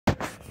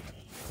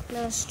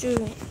Master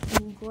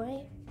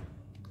Uguay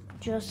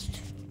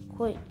just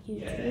quit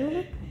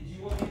YouTube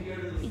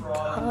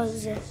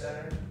because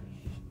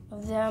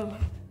of them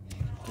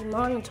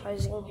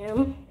demonetizing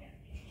him,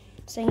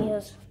 saying he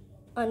has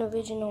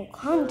unoriginal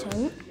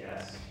content.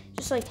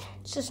 It's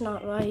just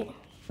not right.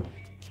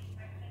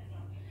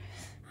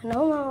 I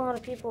know not a lot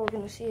of people are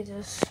going to see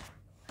this,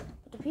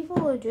 but the people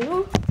who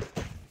do,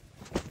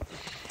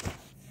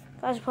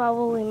 guys are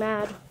probably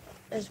mad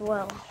as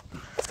well.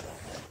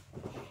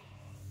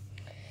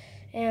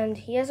 And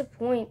he has a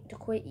point to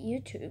quit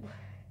YouTube.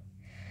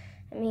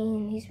 I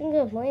mean, he's been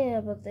complaining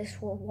about this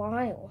for a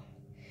while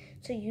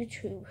to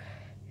YouTube.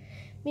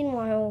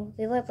 Meanwhile,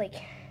 they let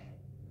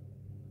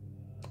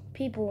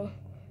people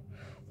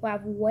who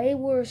have way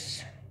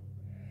worse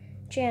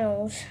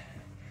channels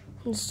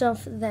and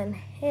stuff than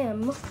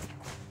him,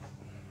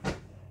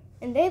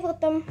 and they let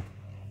them,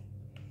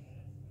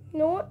 you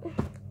know what?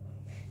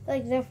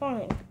 They're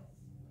fine.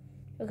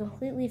 They're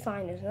completely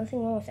fine. There's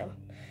nothing wrong with them.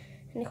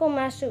 And they call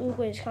Master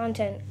Uguay's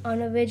content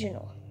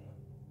unoriginal.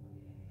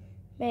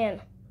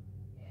 Man,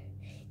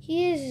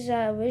 he is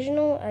as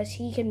original as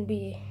he can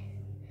be.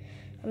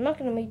 I'm not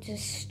going to make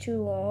this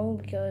too long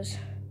because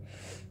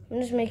I'm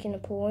just making a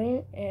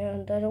point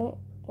and I don't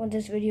want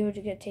this video to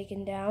get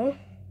taken down.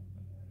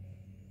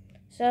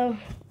 So,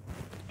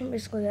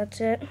 basically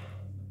that's it.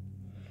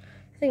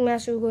 I think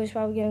Master Uguay is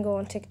probably going to go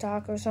on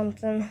TikTok or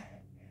something.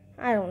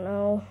 I don't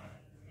know.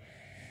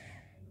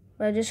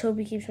 But I just hope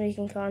he keeps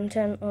making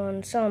content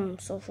on some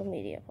social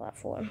media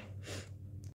platform.